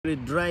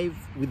Drive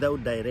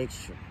without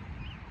direction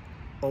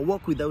or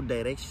walk without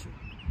direction.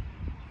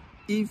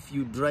 If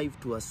you drive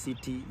to a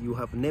city you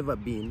have never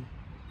been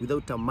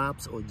without a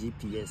maps or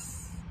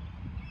GPS.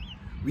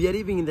 We are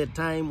living in the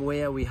time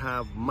where we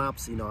have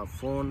maps in our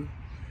phone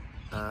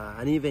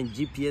and even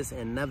GPS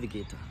and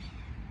navigator.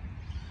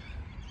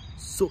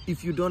 So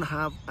if you don't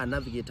have a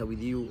navigator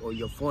with you or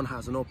your phone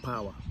has no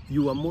power,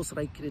 you are most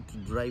likely to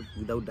drive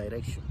without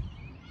direction,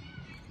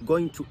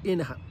 going to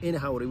any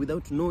hurry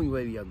without knowing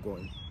where you are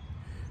going.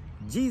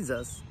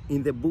 Jesus,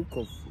 in the book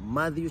of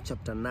Matthew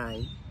chapter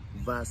 9,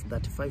 verse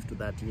 35 to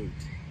 38,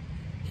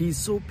 he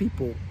saw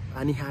people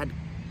and he had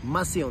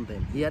mercy on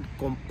them. He had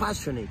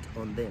compassionate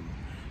on them.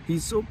 He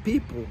saw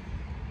people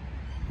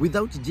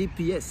without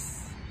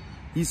GPS.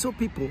 He saw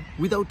people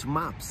without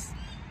maps.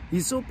 He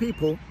saw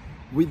people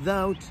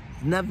without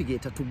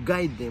navigator to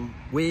guide them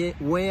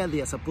where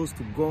they are supposed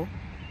to go,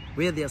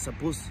 where they are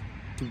supposed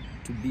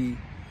to be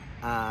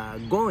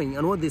going,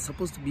 and what they're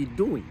supposed to be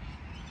doing.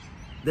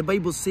 The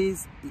Bible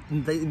says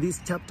in this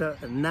chapter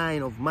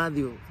 9 of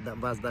Matthew,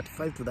 verse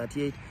 35 to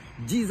 38,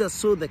 Jesus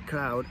saw the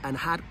crowd and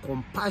had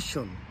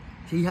compassion.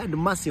 He had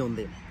mercy on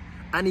them.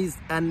 And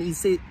he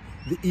said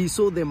he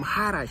saw them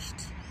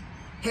harassed,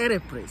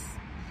 helpless,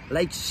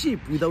 like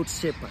sheep without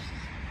shepherd.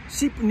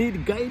 Sheep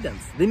need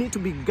guidance. They need to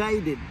be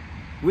guided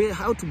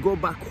how to go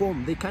back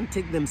home. They can't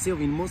take themselves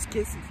in most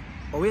cases,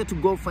 or where to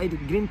go find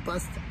green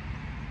pasture.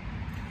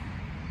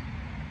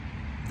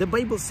 The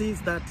Bible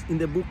says that in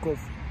the book of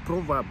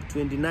Proverbs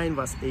 29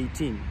 verse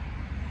 18,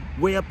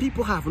 where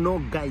people have no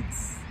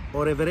guides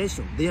or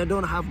revelation, they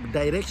don't have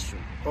direction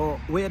or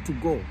where to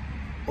go,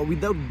 or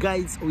without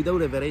guides or without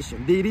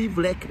revelation, they live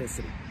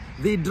recklessly.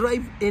 They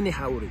drive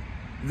anyhow.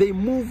 They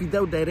move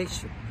without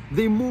direction.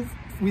 They move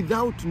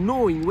without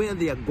knowing where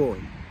they are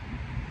going.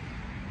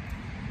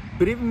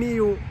 Believe me,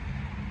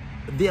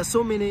 there are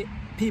so many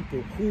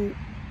people who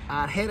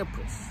are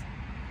helpless.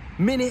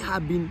 Many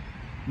have been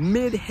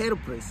made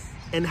helpless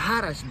and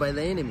harassed by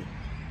the enemy.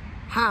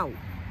 How?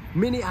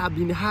 Many have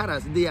been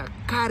harassed. They are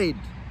carried.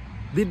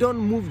 They don't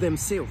move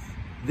themselves.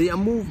 They are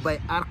moved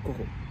by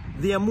alcohol.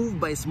 They are moved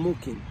by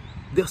smoking.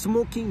 The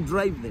smoking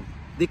drives them.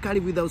 They carry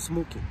without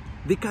smoking.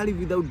 They carry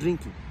without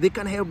drinking. They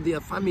can't help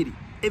their family.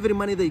 Every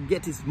money they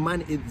get is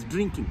money, it's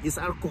drinking, it's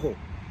alcohol,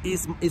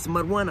 it's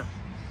marijuana.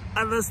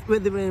 Others,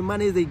 every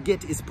money they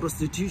get is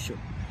prostitution.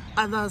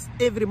 Others,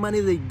 every money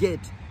they get,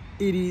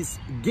 it is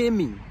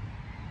gaming,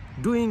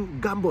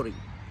 doing gambling.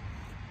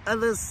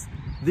 Others,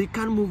 they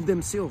can't move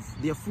themselves.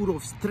 They are full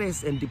of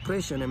stress and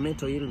depression and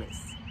mental illness.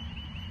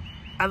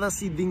 Others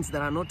see things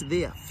that are not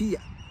there, fear,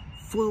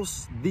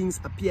 false things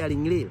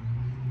appearing real,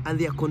 and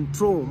they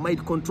are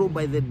mind controlled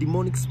by the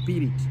demonic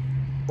spirit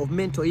of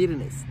mental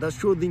illness that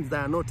show things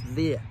that are not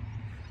there.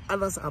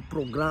 Others are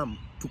programmed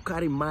to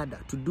carry murder,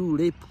 to do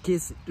rape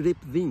things,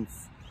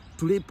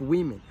 to rape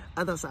women.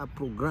 Others are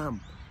programmed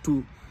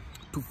to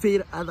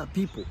fail other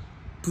people,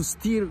 to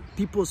steal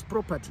people's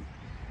property.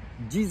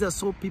 Jesus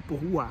saw people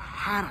who are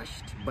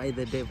harassed by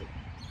the devil.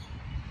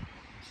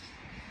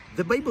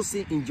 The Bible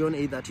says in John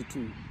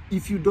 8:32,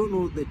 if you don't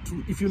know the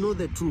truth, if you know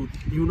the truth,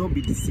 you will not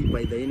be deceived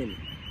by the enemy.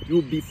 You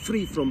will be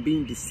free from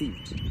being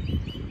deceived.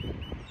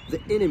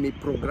 The enemy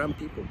program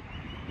people.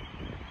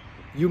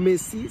 You may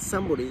see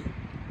somebody,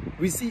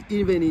 we see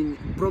even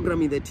in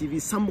program in the TV,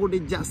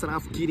 somebody just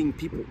love killing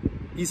people.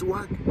 His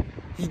work,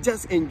 he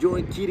just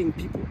enjoy killing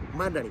people,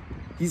 murdering.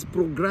 He's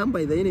programmed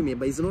by the enemy,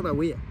 but he's not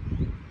aware.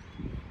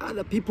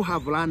 Other people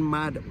have learned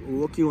mad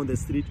walking on the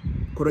street,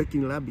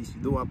 collecting rubbish.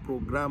 They are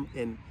programmed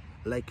and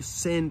like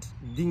sent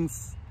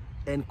things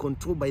and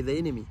controlled by the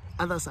enemy.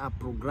 Others are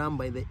programmed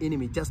by the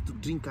enemy just to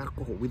drink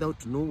alcohol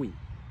without knowing.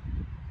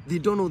 They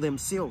don't know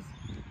themselves.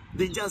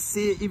 They just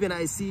say, even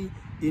I see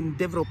in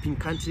developing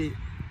country,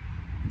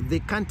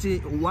 the country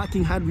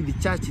working hard with the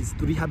churches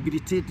to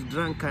rehabilitate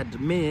drunkard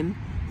men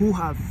who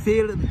have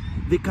failed.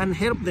 They can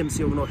help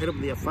themselves, not help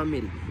their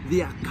family.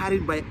 They are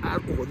carried by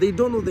alcohol. They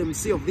don't know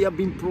themselves. They have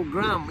been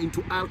programmed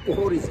into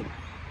alcoholism.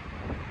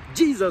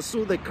 Jesus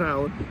saw the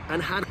crowd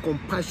and had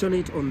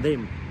compassionate on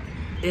them.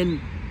 And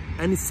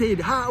he said,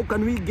 how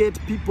can we get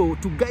people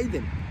to guide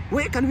them?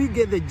 Where can we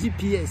get the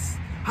GPS?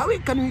 How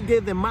can we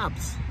get the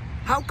maps?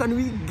 How can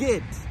we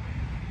get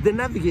the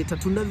navigator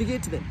to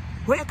navigate them?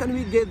 Where can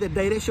we get the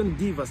direction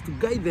givers to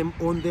guide them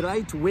on the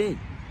right way?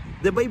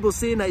 The Bible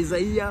says in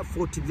Isaiah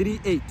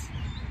 43:8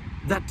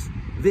 that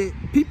the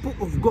people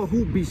of God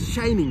who be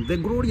shining, the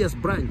glorious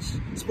branch,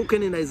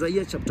 spoken in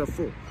Isaiah chapter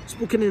 4,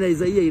 spoken in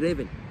Isaiah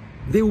 11,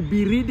 they will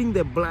be leading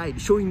the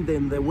blind, showing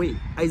them the way.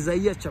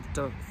 Isaiah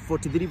chapter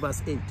 43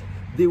 verse 8.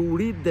 They will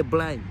lead the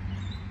blind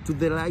to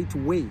the right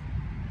way.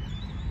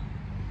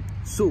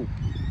 So,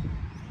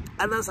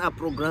 others are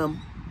programmed.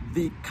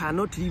 They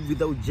cannot live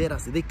without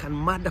jealousy. They can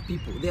murder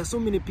people. There are so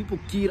many people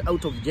killed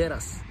out of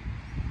jealousy.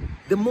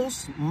 The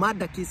most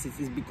murder cases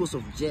is because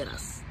of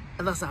jealousy.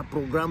 Others are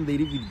programmed, they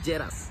live with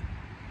jealousy.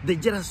 They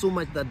jealous so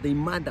much that they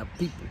murder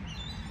people.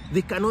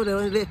 They cannot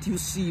let you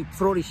see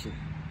flourishing.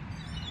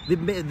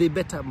 They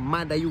better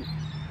murder you.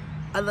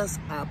 Others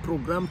are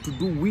programmed to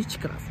do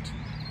witchcraft.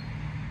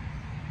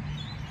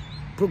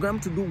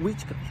 Programmed to do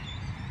witchcraft.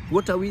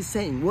 What are we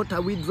saying? What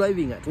are we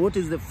driving at? What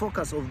is the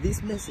focus of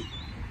this message?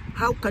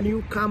 How can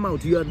you come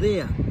out? You are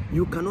there.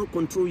 You cannot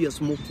control your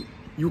smoking.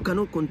 You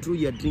cannot control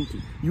your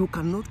drinking. You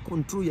cannot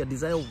control your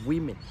desire of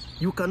women.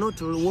 You cannot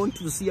want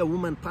to see a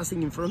woman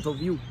passing in front of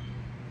you.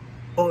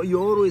 Or you're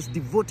always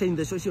devoted in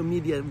the social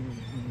media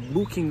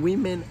booking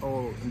women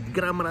or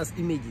glamorous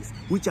images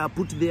which are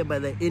put there by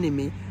the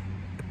enemy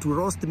to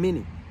roast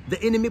many. The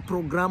enemy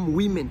program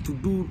women to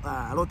do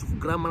a lot of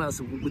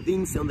glamorous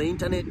things on the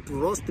internet to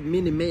roast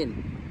many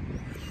men.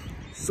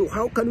 So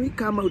how can we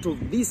come out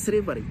of this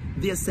slavery?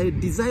 There's a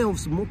desire of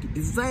smoking,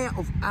 desire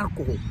of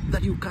alcohol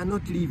that you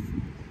cannot live.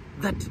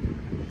 That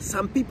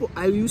some people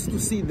I used to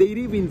see, they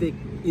live in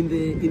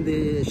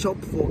the shop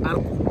for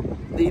alcohol.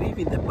 They live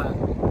in the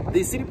bar.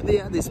 They sleep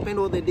there, they spend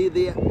all the day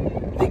there,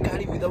 they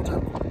carry without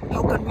alcohol.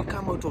 How can we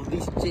come out of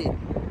this jail?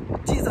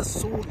 Jesus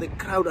saw the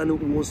crowd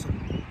and was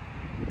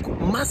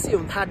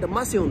had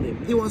mercy on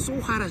them. They were so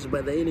harassed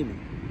by the enemy.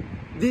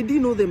 They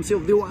didn't know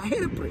themselves. They were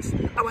helpless.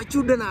 Our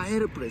children are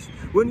helpless.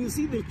 When you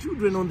see the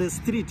children on the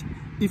street,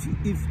 if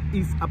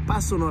a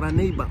person or a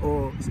neighbor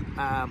or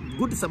a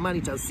good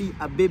Samaritan see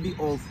a baby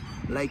of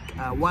like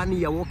 1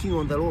 year walking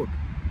on the road,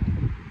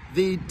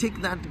 they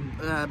take that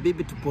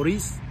baby to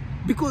police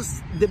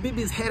because the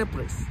baby is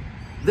helpless.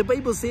 The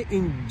Bible says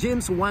in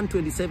James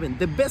 1:27,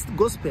 the best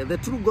gospel, the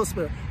true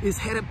gospel, is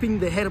helping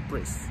the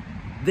helpless,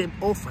 the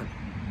orphan,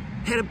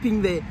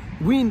 helping the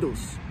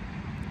widows,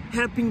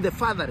 helping the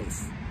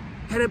fatherless,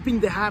 helping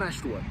the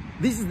harassed one.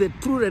 This is the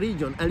true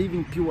religion and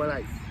living pure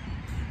life.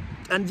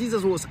 And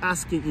Jesus was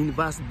asking in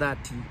verse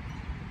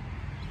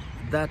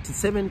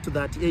 37 to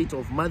 38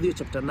 of Matthew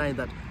chapter 9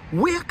 that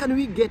where can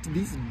we get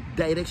these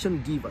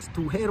direction givers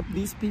to help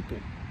these people?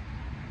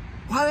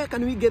 Where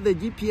can we get the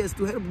GPS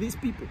to help these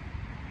people?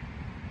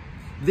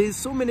 There's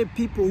so many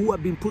people who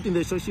have been put in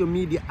the social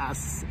media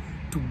as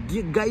to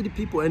guide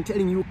people and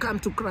telling you, come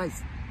to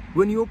Christ.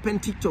 When you open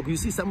TikTok, you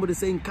see somebody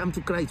saying, come to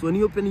Christ. When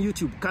you open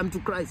YouTube, come to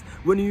Christ.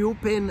 When you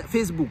open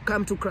Facebook,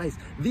 come to Christ.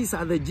 These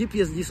are the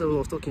GPS Jesus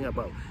was talking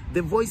about.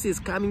 The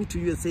voices coming to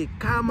you and say,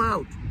 come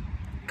out.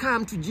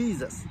 Come to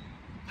Jesus.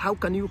 How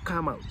can you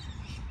come out?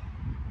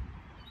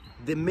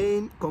 The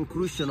main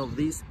conclusion of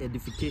this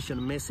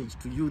edification message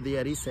to you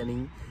there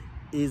listening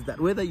is that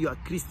whether you are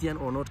Christian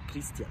or not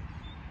Christian,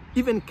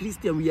 even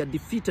Christian, we are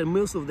defeated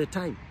most of the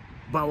time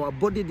by our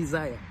body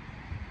desire.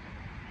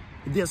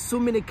 There are so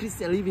many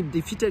Christians living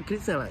defeated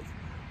Christian life.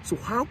 So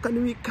how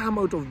can we come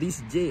out of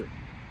this jail?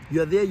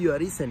 You are there, you are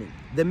listening.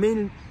 The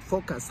main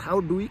focus,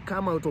 how do we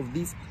come out of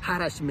this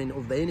harassment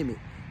of the enemy,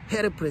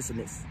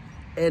 helplessness,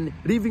 and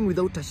living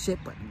without a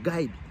shepherd,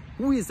 guide?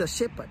 Who is a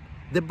shepherd?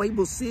 The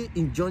Bible says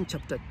in John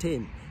chapter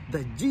 10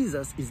 that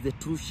Jesus is the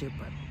true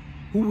shepherd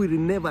who will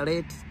never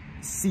let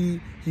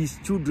see his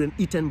children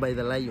eaten by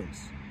the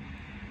lions.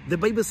 The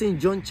Bible says in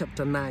John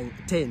chapter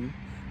 10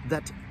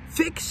 that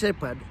fake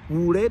shepherd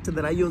will let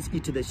the lions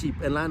eat the sheep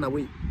and run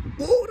away.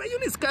 Oh,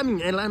 lion is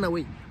coming and run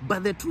away.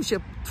 But the true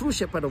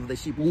shepherd of the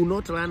sheep will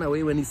not run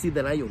away when he sees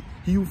the lion.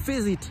 He will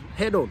face it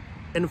head on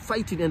and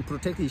fight it and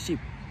protect his sheep.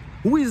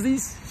 Who is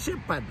this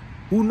shepherd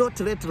who will not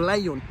let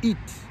lion eat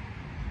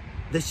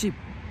the sheep?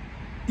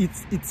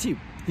 It's sheep.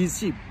 His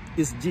sheep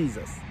is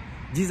Jesus.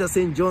 Jesus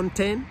said in John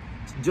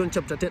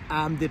chapter 10,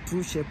 I am the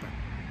true shepherd.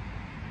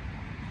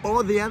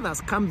 All the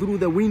others come through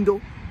the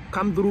window,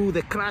 come through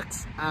the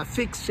cracks, are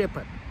fake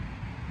shepherd.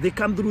 They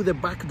come through the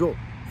back door.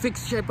 Fake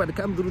shepherd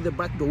come through the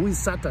back door. Who is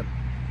Satan?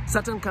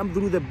 Satan come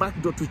through the back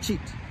door to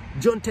cheat.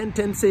 John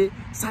 10:10 say,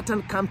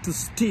 Satan come to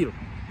steal.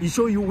 He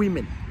show you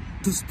women.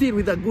 To steal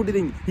with a good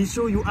thing. He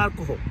show you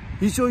alcohol.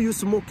 He show you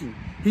smoking.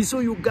 He show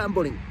you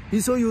gambling. He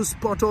show you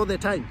sport all the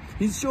time.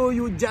 He show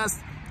you just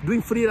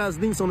doing freelance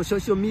things on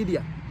social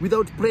media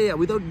without prayer,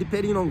 without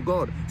depending on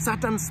God.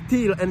 Satan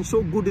steal and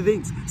show good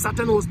things.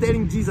 Satan was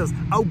telling Jesus,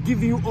 I'll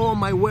give you all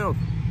my wealth.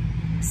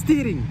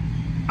 Stealing,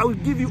 I will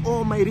give you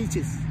all my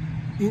riches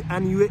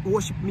and you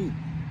worship me.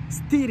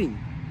 Stealing,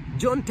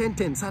 John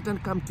 10:10, Satan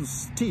come to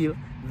steal,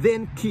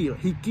 then kill.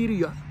 He kill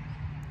you.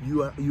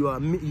 Who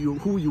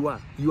you are.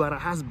 You are a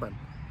husband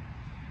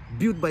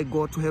built by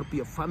God to help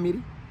your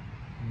family,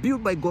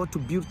 built by God to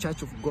build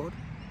church of God,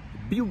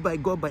 built by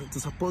God to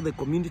support the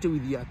community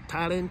with your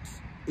talent,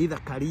 either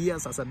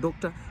careers as a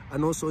doctor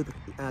and also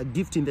a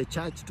gift in the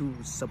church to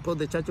support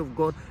the church of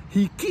God.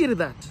 He killed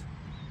that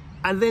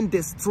and then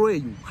destroy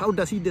you. How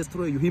does he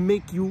destroy you? He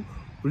make you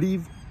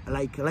live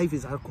like life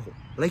is alcohol,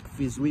 life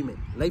is women,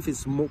 life is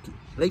smoking,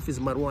 life is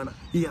marijuana.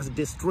 He has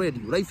destroyed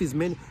you. Life is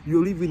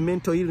you live with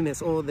mental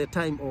illness all the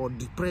time or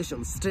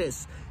depression,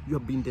 stress. You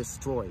have been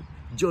destroyed.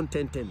 John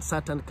 10:10,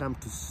 Satan come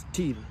to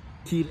steal,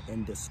 kill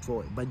and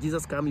destroy. But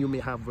Jesus come, you may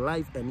have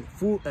life and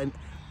full, and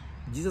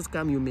Jesus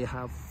come, you may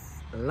have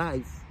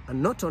life,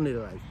 and not only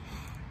life,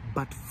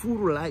 but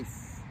full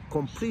life,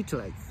 complete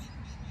life,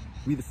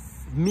 with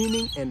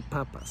meaning and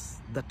purpose.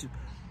 That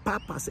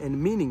purpose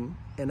and meaning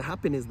and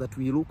happiness that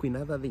we look in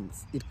other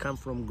things, it comes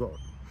from God.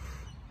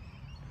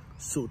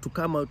 So to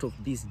come out of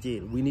this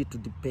jail, we need to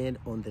depend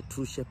on the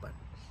true shepherd.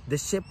 The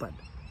shepherd,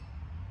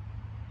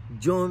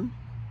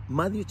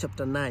 Matthew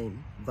chapter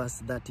 9,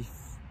 verse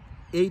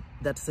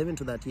 37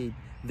 to 38,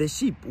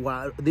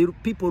 the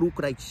people look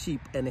like sheep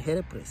and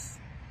helpless.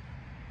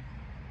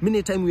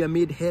 Many times we are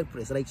made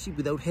helpless, like sheep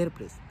without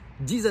helpless.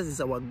 Jesus is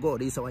our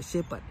God, He is our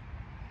shepherd.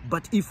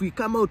 But if we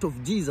come out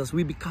of Jesus,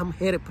 we become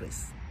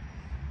helpless.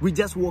 We're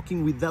just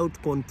walking without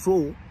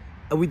control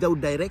and without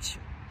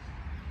direction.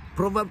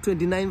 Proverbs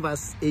 29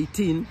 verse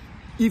 18,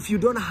 if you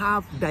don't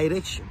have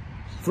direction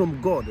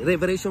from God,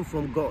 revelation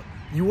from God,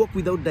 you walk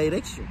without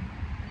direction.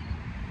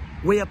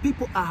 Where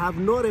people have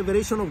no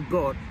revelation of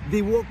God,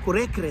 they walk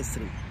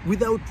recklessly,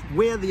 without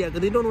where they are.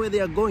 They don't know where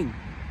they are going.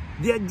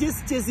 They are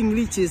just chasing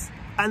riches,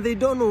 and they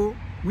don't know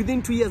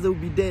within 2 years they will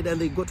be dead and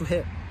they go to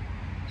hell.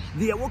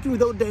 They are walking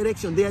without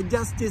direction. They are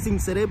just chasing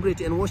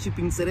celebrity and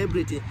worshiping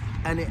celebrity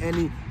and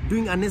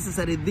doing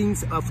unnecessary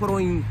things,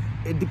 following,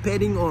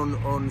 depending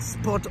on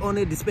sport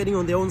only, depending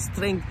on their own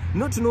strength,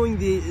 not knowing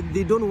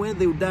they don't know when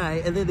they will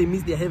die, and then they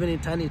miss their heaven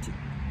eternity.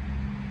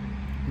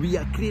 We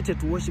are created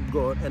to worship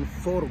God and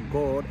follow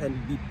God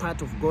and be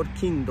part of God's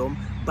kingdom,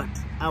 but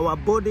our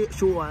body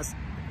shows us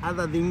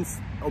other things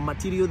or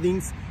material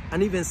things,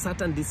 and even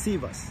Satan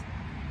deceives us.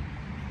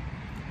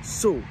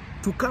 So,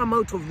 to come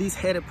out of this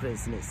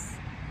helplessness,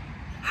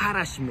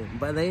 harassment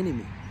by the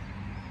enemy,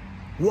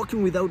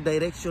 walking without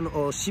direction,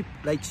 or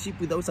like sheep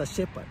without a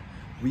shepherd,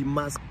 we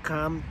must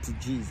come to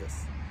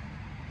Jesus.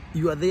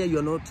 You are there, you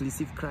are not to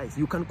receive Christ.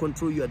 You can't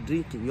control your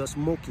drinking, your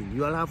smoking,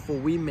 your love for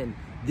women,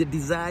 the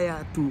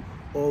desire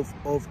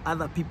of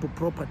other people's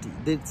property,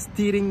 the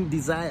stealing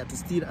desire to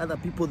steal other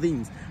people's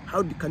things.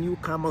 How can you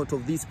come out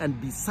of this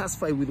and be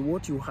satisfied with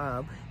what you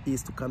have?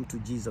 Is to come to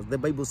Jesus. The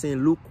Bible says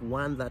in Luke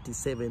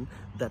 1:37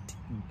 that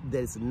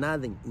there is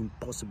nothing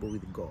impossible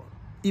with God.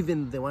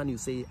 Even the one you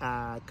say,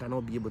 I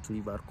cannot be able to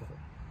leave alcohol.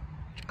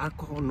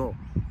 Alcohol, no.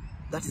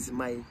 That is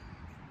my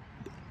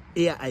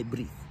air I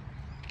breathe.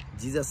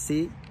 Jesus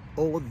said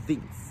all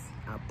things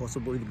are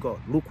possible with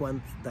God. Luke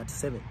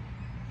 1:37.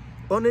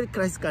 Only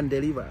Christ can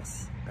deliver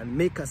us and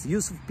make us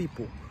useful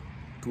people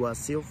to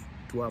ourselves,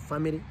 to our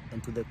family,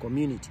 and to the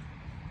community.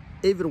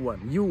 Everyone,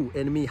 you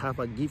and me, have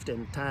a gift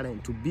and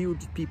talent to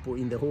build people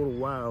in the whole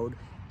world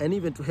and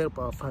even to help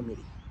our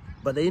family.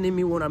 But the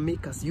enemy want to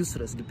make us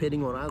useless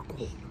depending on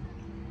alcohol.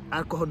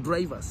 Alcohol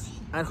drive us.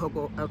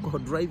 Alcohol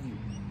drive you.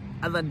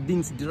 Other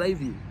things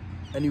drive you,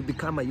 and you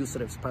become a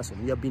useless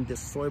person. You have been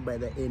destroyed by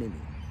the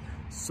enemy.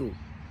 So,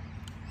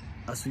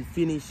 as we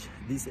finish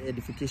this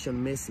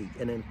edification message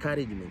and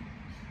encouragement,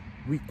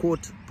 we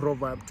quote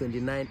Proverbs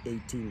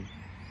 29:18,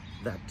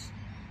 that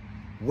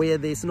where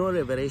there is no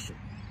revelation,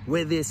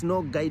 where there is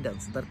no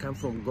guidance that comes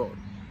from God,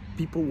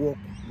 people walk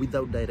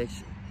without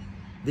direction.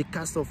 They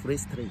cast off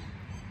restraint.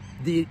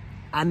 They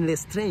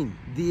unrestrained.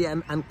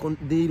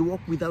 They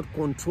walk without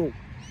control.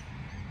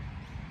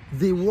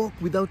 They walk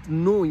without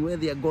knowing where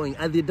they are going,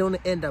 and they don't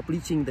end up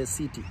reaching the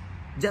city.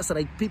 Just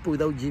like people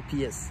without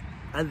GPS,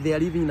 and they are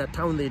living in a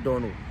town they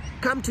don't know.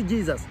 Come to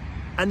Jesus,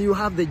 and you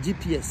have the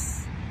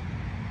GPS.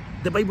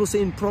 The Bible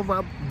says in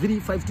Proverbs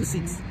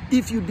 3:5-6,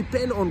 if you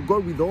depend on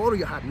God with all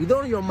your heart, with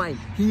all your mind,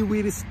 He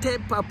will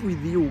step up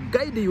with you,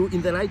 guide you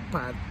in the right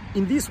path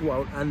in this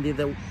world and in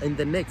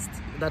the next,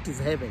 that is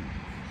heaven.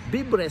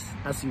 Be blessed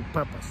as you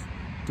purpose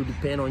to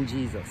depend on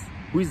Jesus,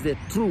 who is the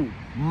true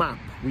map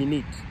we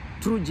need,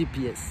 true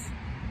GPS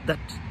that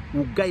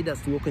will guide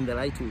us to walk in the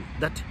right way.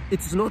 That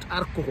it's not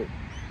alcohol,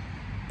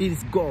 it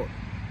is God.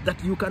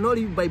 That you cannot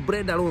live by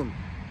bread alone,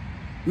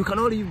 you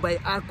cannot live by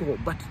alcohol,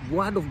 but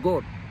Word of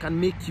God can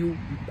make you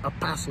a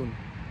person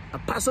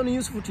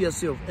useful to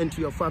yourself and to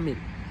your family,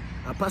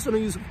 a person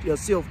useful to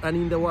yourself and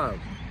in the world.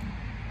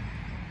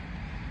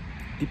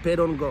 Depend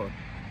on God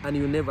and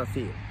you never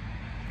fail.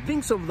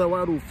 Things of the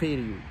world will fail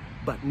you,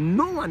 but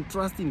no one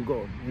trusting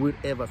God will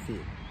ever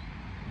fail.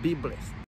 Be blessed.